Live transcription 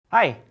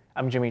Hi,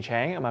 I'm Jimmy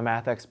Chang. I'm a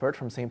math expert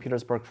from St.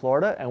 Petersburg,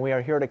 Florida, and we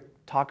are here to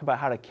talk about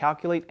how to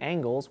calculate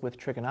angles with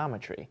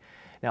trigonometry.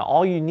 Now,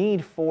 all you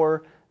need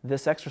for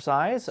this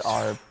exercise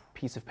are a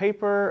piece of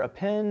paper, a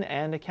pen,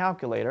 and a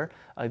calculator.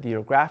 Either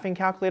a graphing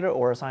calculator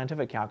or a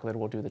scientific calculator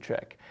will do the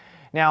trick.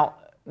 Now,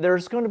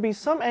 there's going to be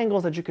some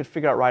angles that you could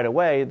figure out right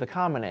away, the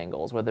common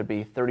angles, whether it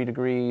be 30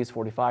 degrees,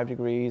 45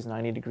 degrees,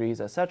 90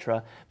 degrees,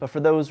 etc. But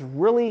for those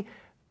really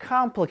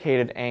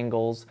complicated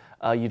angles,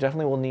 you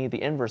definitely will need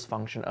the inverse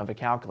function of a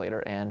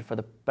calculator. And for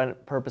the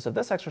purpose of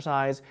this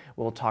exercise,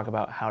 we'll talk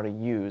about how to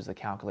use the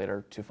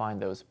calculator to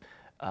find those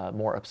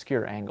more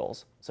obscure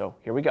angles. So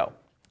here we go.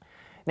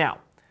 Now,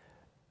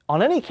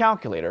 on any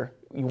calculator,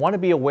 you want to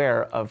be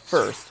aware of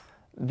first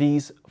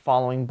these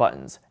following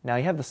buttons. Now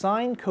you have the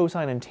sine,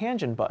 cosine, and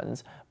tangent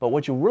buttons, but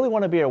what you really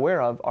want to be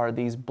aware of are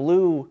these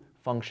blue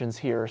functions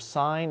here,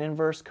 sine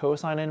inverse,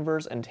 cosine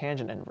inverse, and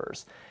tangent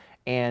inverse.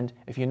 And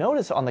if you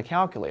notice on the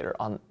calculator,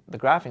 on the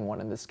graphing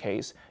one in this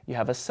case, you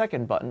have a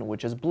second button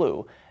which is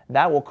blue.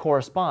 That will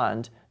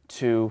correspond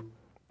to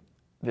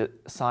the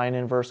sine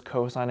inverse,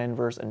 cosine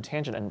inverse, and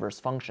tangent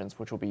inverse functions,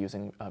 which we'll be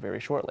using very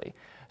shortly.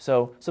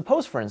 So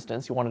suppose, for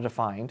instance, you wanted to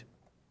find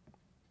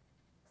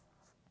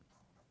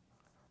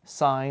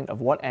sine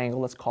of what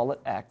angle, let's call it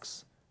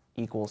x,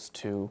 equals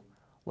to,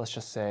 let's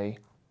just say,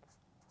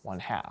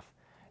 1/2.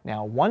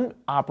 Now, one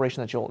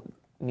operation that you'll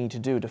need to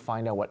do to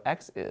find out what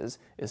x is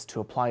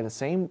to apply the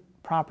same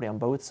property on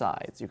both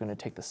sides. You're going to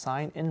take the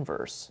sine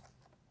inverse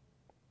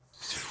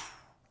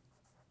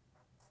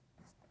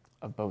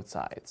of both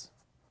sides.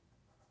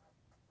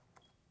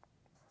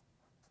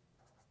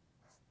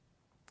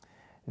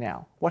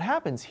 Now, what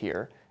happens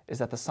here is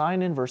that the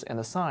sine inverse and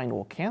the sine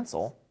will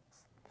cancel,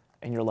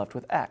 and you're left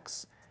with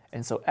x.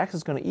 And so x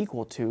is going to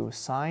equal to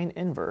sine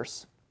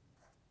inverse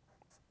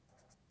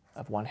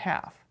of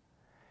 1/2.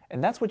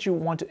 And that's what you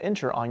want to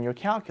enter on your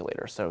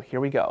calculator. So here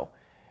we go.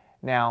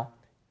 Now,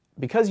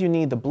 because you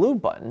need the blue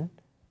button,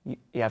 you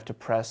have to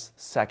press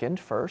second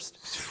first,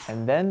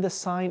 and then the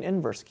sine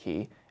inverse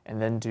key,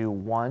 and then do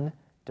 1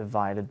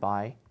 divided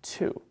by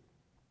 2,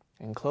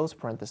 and close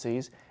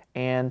parentheses,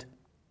 and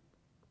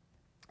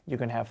you're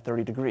going to have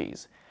 30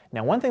 degrees.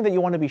 Now, one thing that you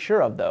want to be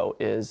sure of, though,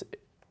 is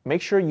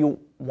make sure you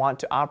want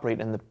to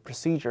operate in the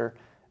procedure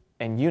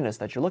and units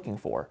that you're looking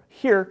for.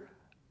 Here,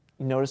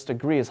 you notice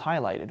degree is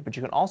highlighted, but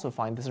you can also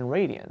find this in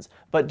radians.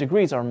 But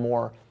degrees are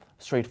more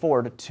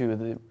straightforward to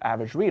the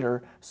average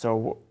reader,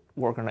 so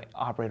we're going to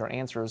operate our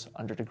answers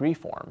under degree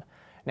form.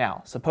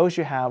 Now, suppose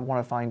you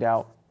want to find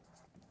out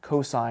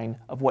cosine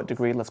of what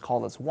degree, let's call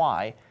this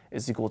y,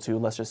 is equal to,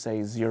 let's just say,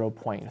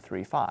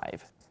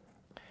 0.35.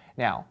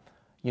 Now,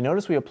 you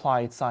notice we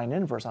applied sine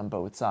inverse on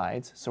both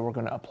sides, so we're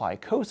going to apply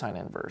cosine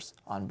inverse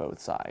on both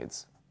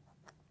sides.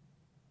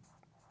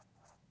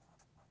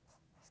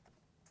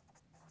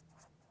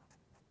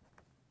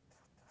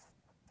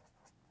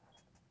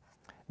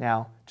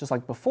 Now, just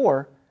like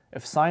before,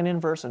 if sine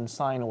inverse and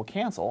sine will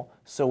cancel,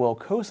 so will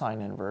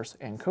cosine inverse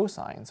and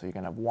cosine. So you're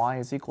going to have y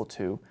is equal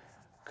to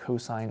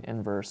cosine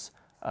inverse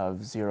of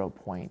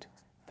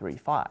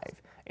 0.35.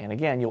 And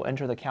again, you'll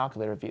enter the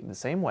calculator the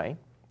same way.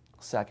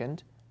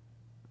 Second,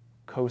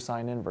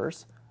 cosine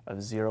inverse of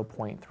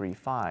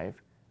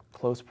 0.35,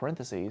 close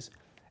parentheses,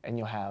 and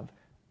you'll have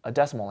a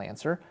decimal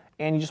answer.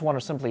 And you just want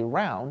to simply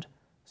round.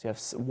 So you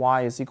have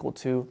y is equal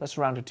to, let's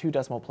round to 2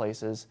 decimal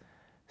places,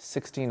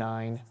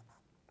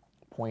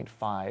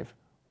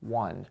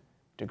 69.51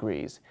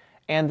 degrees.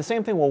 And the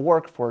same thing will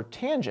work for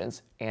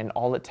tangents, and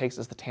all it takes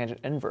is the tangent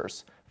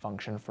inverse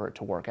function for it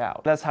to work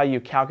out. That's how you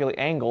calculate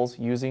angles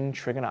using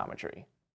trigonometry.